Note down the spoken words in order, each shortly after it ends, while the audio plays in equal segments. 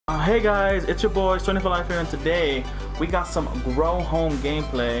Hey guys, it's your boys 24 Life here, and today we got some Grow Home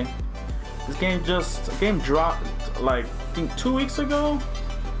gameplay. This game dropped like I think 2 weeks ago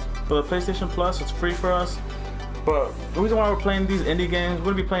for the PlayStation Plus. It's free for us. But the reason why we're playing these indie games, we're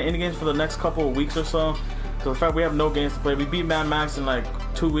gonna be playing indie games for the next couple of weeks or so. Because in fact we have no games to play. We beat Mad Max in like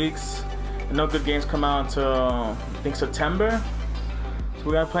 2 weeks, and no good games come out until I think September. So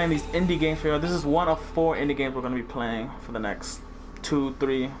we're gonna be playing these indie games for you. This is one of 4 indie games we're gonna be playing for the next 2,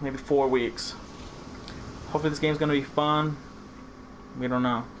 3, maybe 4 weeks. Hopefully this game's gonna be fun. We don't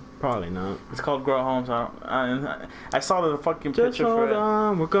know. Probably not. It's called Grow Home. So I saw the fucking Just picture for it.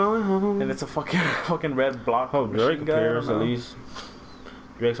 on, we're going home. And it's a fucking red block. Oh, Drake appears at least.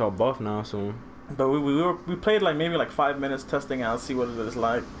 Drake's all buff now, so. But we played like maybe like 5 minutes testing out, see what it is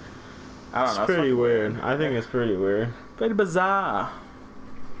like. I don't know. It's pretty weird. I think it's pretty weird. Pretty bizarre.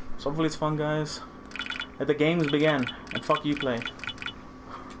 So hopefully it's fun, guys. Let the games begin, and fuck you, play.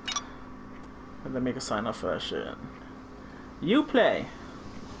 And then make a sign up for that shit. You play.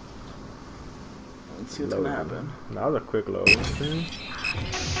 Let's see what's gonna happen. That was a quick load.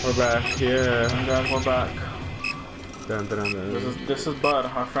 We're back. Yeah. And guys, we're back. Dun, dun, dun. This is Bud,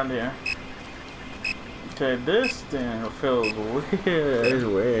 our friend here. Okay, this thing feels weird. It's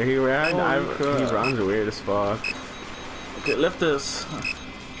weird. He runs weird as fuck. Okay, lift this.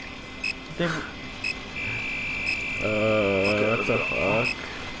 Okay, what the fuck?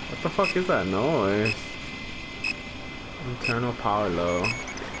 What the fuck is that noise? Internal power low.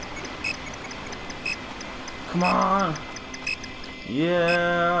 Come on!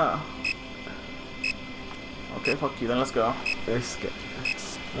 Yeah! Okay, fuck you, then let's go.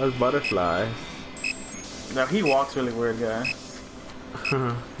 Those butterflies. Now he walks really weird, guy.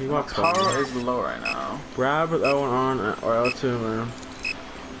 He walks power funny. is low right now. Grab with L1 on or L2, man.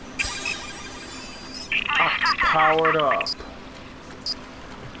 Powered up.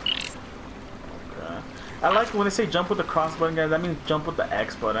 Okay. I like when they say jump with the cross button, guys. That means jump with the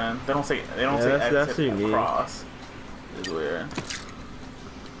X button. They don't say X. That's hit unique. Cross. It's weird.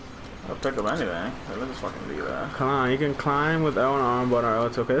 I'll pick up anything. Okay, let's just fucking do that. Come on, you can climb with L1 arm button or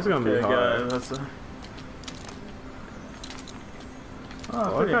L2. Okay, this is gonna be hard. Guys, that's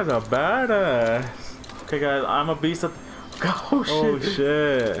Oh, you guys are badass. Okay, guys, I'm a beast at. Oh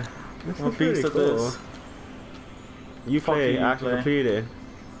shit! I'm a beast at this. You play, actually completed.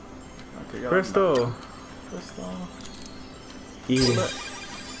 Okay, Crystal. Eat it.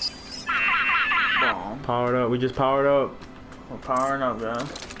 Powered up. We just powered up. We're powering up, guys.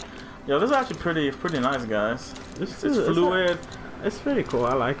 Yo, this is actually pretty nice, guys. It's fluid. It's pretty cool.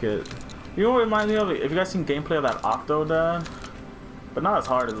 I like it. You know what it reminds me of? If you guys seen gameplay of that Octo Dad, but not as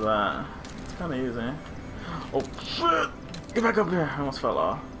hard as that. It's kind of easy. Oh shit! Get back up here! I almost fell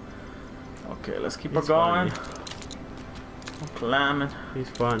off. Okay, let's keep her going. I'm climbing. He's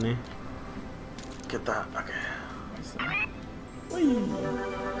funny. Get that. Okay.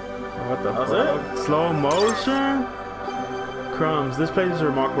 What the fuck? Slow motion? Crumbs. This place is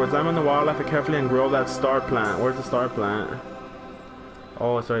remarkable. Examine the wildlife carefully and grow that star plant. Where's the star plant?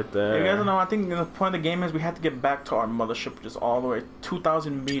 Oh, it's right there. You guys know, I think the point of the game is we have to get back to our mothership, which is all the way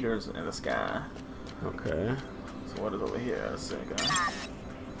 2,000 meters in the sky. Okay. So what is over here? Let's see, guys.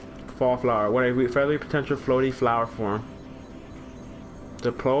 Fall flower. What a fairly potential floaty flower form.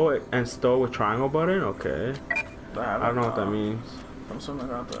 Deploy and stow with triangle button? Okay. I don't know what that means. I'm assuming I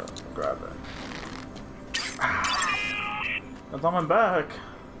got to grab it. That's on my back.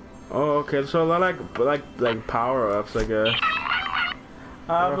 Oh, okay. So they're like power ups, I guess.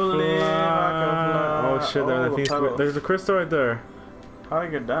 I believe I can fly. Oh shit! There's a crystal right there. How do I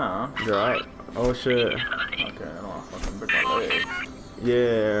get down? You're right. Oh shit. Okay, I don't want to fucking break my leg.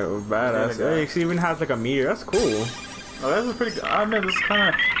 Yeah, badass. Hey, it even has like a meter. That's cool. Oh, this is pretty good. I mean, this is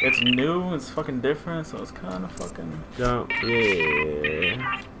kind of, it's new, it's fucking different, so it's kind of fucking... Jump,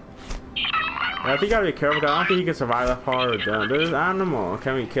 yeah. I think you gotta be careful, I don't think he can survive that part of jump. There's an animal.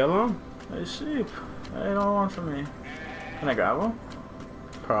 Can we kill him? Hey, sheep. Hey, don't run from me. Can I grab him?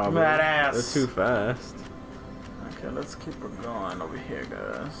 Probably. Badass. They're too fast. Okay, let's keep her going over here,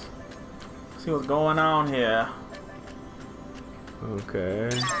 guys. See what's going on here. Okay.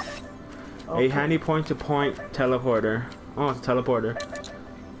 A handy point-to-point teleporter. Oh, it's a teleporter.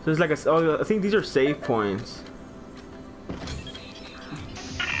 So it's like a. Oh, I think these are save points.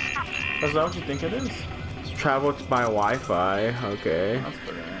 Is that what you think it is? It's travel by Wi-Fi. Okay. That's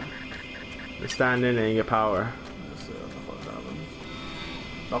pretty nice. You stand in and you get power. Let's see what the fuck happens.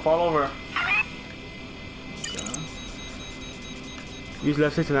 Don't fall over. Okay. Use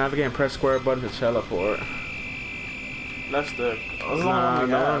left stick to navigate and press square button to teleport. Left stick. Nah,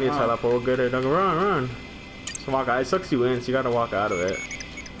 don't need to teleport. We're good here. Don't run. So walk out. It sucks you in, so you gotta walk out of it.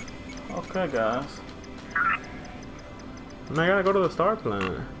 Okay, guys. Now I gotta go to the star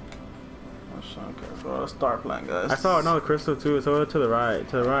plant. Okay, so star plant, guys. I saw another crystal too. So to the right,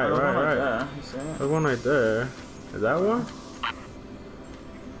 right. There. You see it? There's one right there. Is that one?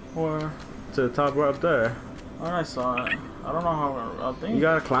 Or to the top right up there. Oh, I saw it. I don't know how. I think you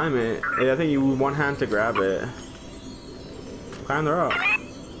gotta climb it. I think you one hand to grab it. Climb the rock.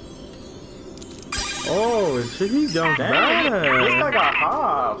 Oh shit! He jumped back. This guy got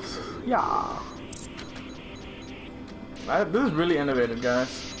hops. Yeah. This is really innovative, guys.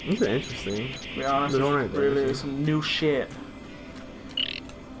 This is interesting. To be honest, it's right really some new shit.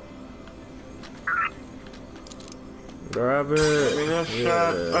 Grab it.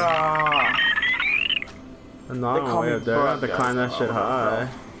 Yeah. No, way up there. I have to climb that shit high.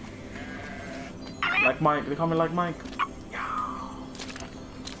 Like Mike. They call me like Mike.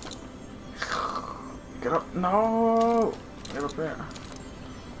 Get up. No. Get up there.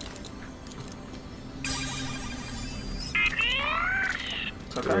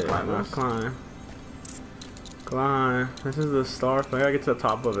 So can I climb this? Climb. This is the star. I gotta get to the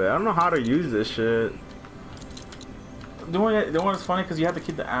top of it. I don't know how to use this shit. The one that's funny because you have to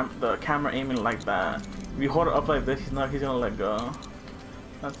keep the camera aiming like that. If you hold it up like this, he's gonna let go.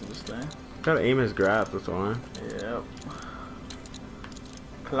 That's interesting. Gotta aim his grab, that's why. Yep.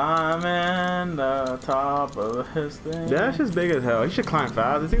 Climbing the top of his thing. Yeah, that's just big as hell. He should climb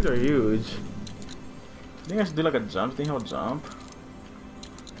fast. These things are huge. I think I should do like a jump. Think he'll jump?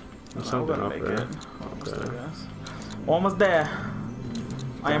 Something up there. Almost there.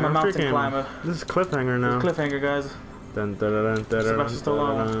 I am a mountain climber. This is cliffhanger now. This is cliffhanger, guys. Dun, dun, dun, dun, dun,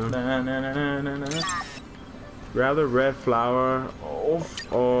 dun, dun, dun. Grab the red flower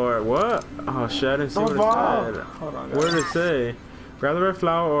or what? Oh shit, I didn't see what it said. Hold on, guys. What did it say? Grab the red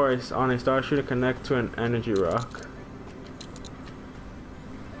flower or on a star shoot and connect to an energy rock.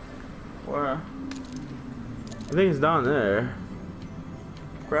 Where? I think it's down there.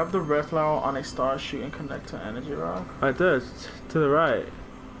 Grab the red flower on a star shoot and connect to an energy rock. Right there, to the right.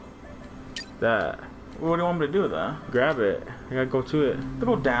 That. What do you want me to do with that? Grab it. I gotta go to it. To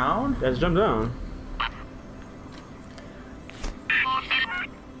go down? Yeah, just jump down.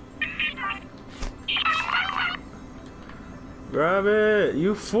 Grab it,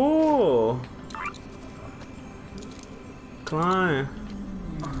 you fool! Climb.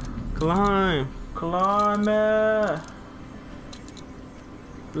 Climb. Climb it.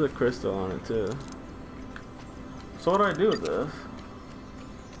 There's a crystal on it too. So what do I do with this?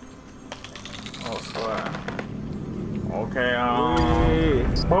 Oh, swear. Okay,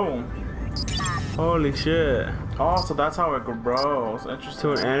 boom. Holy shit. Oh, so that's how it grows. Interesting.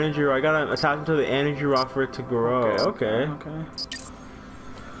 To an energy rock. I gotta attach it to the energy rock for it to grow. Okay.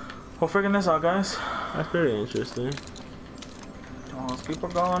 We'll figure this out, guys. That's pretty interesting. Oh, let's keep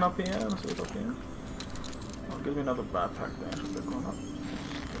it going up here. Let's see what's up here. Oh, give me another backpack there. Should be going up.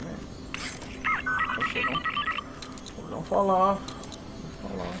 Oh, shit. Don't fall off.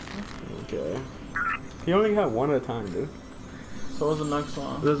 Don't fall off. Okay. You only have one at a time, dude. So what's the next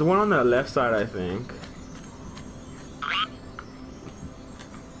one? There's one on the left side, I think.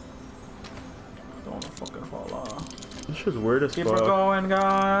 Don't want to fucking fall off. This shit's weird as fuck. Keep it going,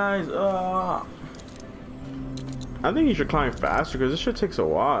 guys. I think you should climb faster because this shit takes a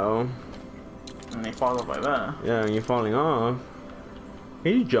while. And they fall off like that. Yeah, and you're falling off.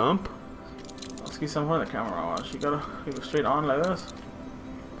 Can you jump? Let's get some of the camera watch. You gotta keep it straight on like this.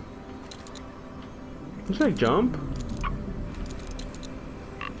 Can you like jump?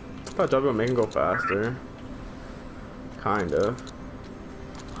 I thought jumping would make him go faster. Kind of.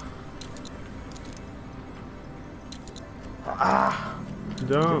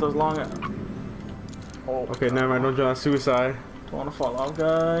 Jump. Get those long. Oh. Okay, never mind. Don't jump. That's suicide. Don't want to fall off,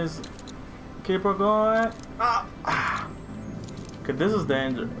 guys. Keep her going. Okay, this is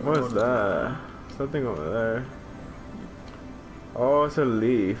danger. What is that? Something over there. Oh, it's a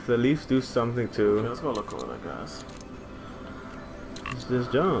leaf. The leaves do something too. Okay, let's go look over there, guys.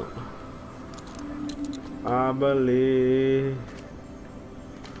 Just jump. I believe.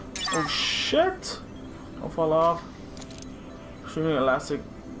 Oh shit! Don't fall off. Shooting elastic,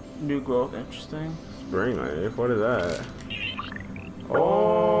 new growth, interesting. Spring life. What is that?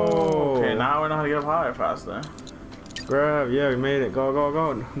 Oh. Okay, now we know how to get up higher faster. Grab. Yeah, we made it. Go, go,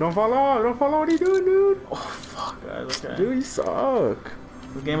 go. Don't fall off. Don't fall off. What are you doing, dude? Oh fuck, guys. Okay. Dude, you suck.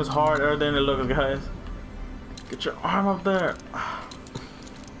 This game is harder than it looks, guys. Get your arm up there.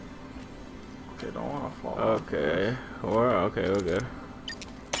 Okay, don't want to fall off. Okay. We're good.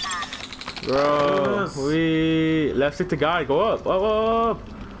 Bro, we left stick to guide. Go up, up, up,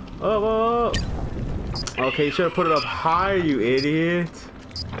 up, up. Okay, you should have put it up higher, you idiot.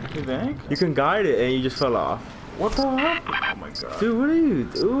 You think? You can guide it and you just fell off. What the heck? Oh my god. Dude, what are you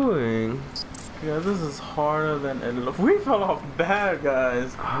doing? Yeah, this is harder than it looks. We fell off bad,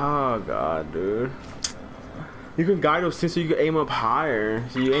 guys. Oh god, dude. You can guide those things so you can aim up higher.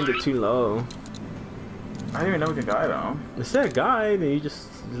 So you aimed it too low. I didn't even know we could guide them. Instead of guide, and you just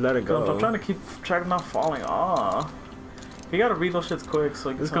let it go. I'm trying to keep track of not falling off. You gotta read those shits quick so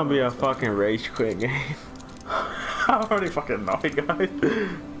you can. This is gonna be a fucking rage quit game. I already fucking know it, guys.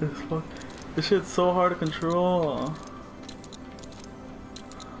 This shit's so hard to control.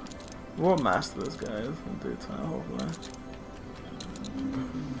 We'll master this, guys, in due time, hopefully.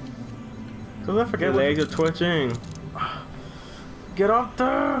 Cause I forget. Your legs are twitching. Get up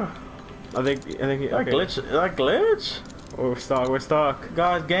there! I think. Okay. Glitch. Is that glitch? Oh, we're stuck. We're stuck.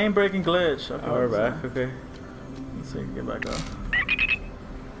 Guys, game breaking glitch. Okay, we're back. Okay. Let's see if we can get back up.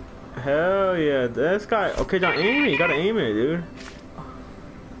 Hell yeah, this guy. Okay, John, aim it. You gotta aim it, dude.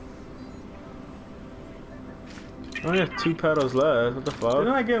 I only have 2 pedals left. What the fuck?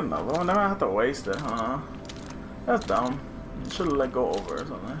 Didn't I get another one? Now I have to waste it, huh? That's dumb. Should've let go over or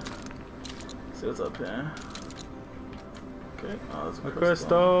something. Let's see what's up here. Okay. Oh, that's a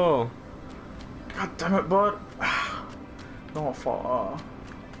crystal. God damn it, bud. Don't want to fall off.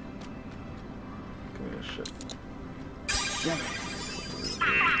 Give me this shit. Damn it.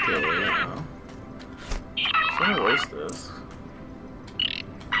 Okay, yeah. So I'm gonna waste this.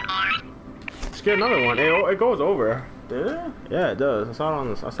 Just get another one. It goes over. Did it? Yeah, it does. I saw it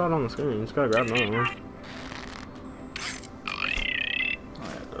on the screen. You just gotta grab another one. Oh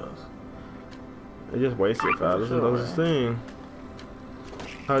yeah, it does. It just wasted it fast. That was the thing.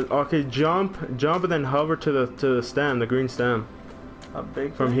 Okay, jump, and then hover to the stem, the green stem. A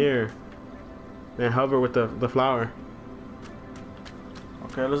big from thing? here. Then hover with the flower.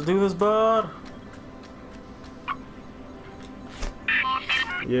 Okay, let's do this, bud.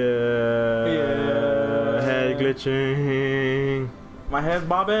 Yeah. Head glitching. My head's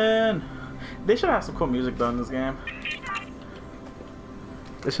bobbing. They should have some cool music though in this game.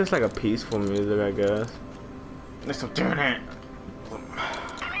 It's just like a peaceful music, I guess. Next time, turn it.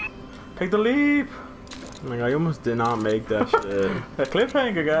 Take the leap. Oh my god, you almost did not make that shit. A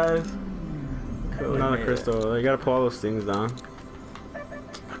cliffhanger, guys. Cool, Another crystal. You gotta pull all those things down.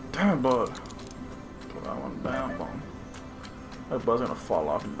 Damn it, bud. Put that one down. Boom. That bud's gonna fall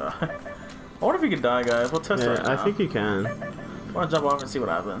off and die. I wonder if you can die, guys. We'll test it right now. I think you can. I wanna jump off and see what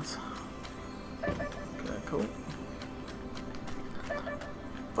happens. Okay, cool.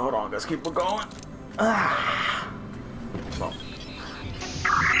 Hold on, guys. Keep going. Boom.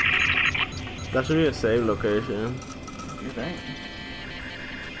 That should be a save location. You think?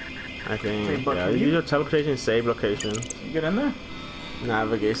 I think. Okay, but yeah, use your teleportation save location. You get in there?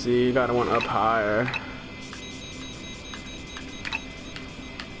 Navigate. See, you got one up higher.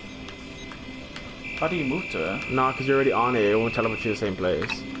 How do you move to it? Nah, because you're already on it. It won't teleport you to the same place.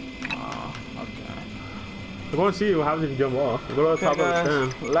 Oh, okay. We're going to see what happens if you jump off. Go to the top of the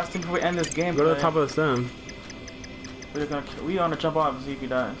stem. Last thing before we end this game. Go to the top of the stem. We're gonna jump off and see if he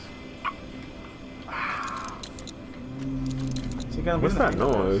dies. What's that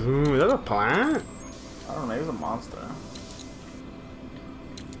noise? Is that a plant? I don't know, he's a monster.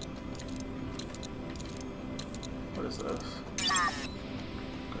 What is this?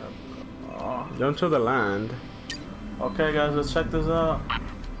 Oh. Jump to the land. Okay guys, let's check this out.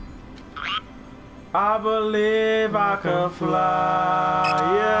 I believe I can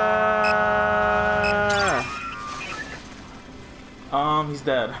fly. Yeah! He's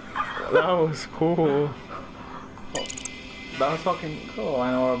dead. That was cool. That was fucking cool.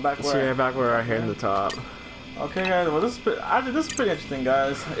 I know we're back where. So yeah, back where I hit in the top. Okay, guys. Well, this is pretty interesting,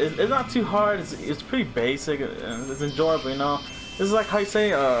 guys. It's not too hard. It's pretty basic and it's enjoyable. You know, this is like how you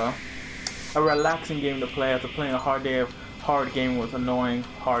say a relaxing game to play after playing a hard day of hard game with annoying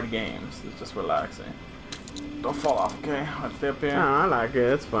hard games. It's just relaxing. Don't fall off, okay? Let's stay up here. Oh, I like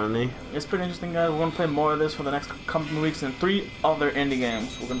it. It's funny. It's pretty interesting, guys. We're gonna play more of this for the next couple weeks and 3 other indie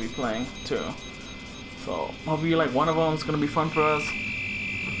games we're gonna be playing too. So hopefully you like one of them. It's gonna be fun for us.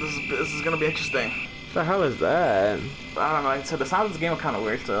 This is gonna be interesting. What the hell is that? I don't know. Like I said, the sound of this game are kind of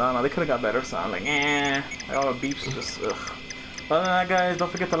weird. So I don't know. They could have got better sound. Like like all the beeps are just ugh. But other than that, guys,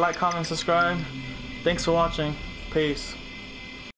 don't forget to like, comment, and subscribe. Thanks for watching. Peace.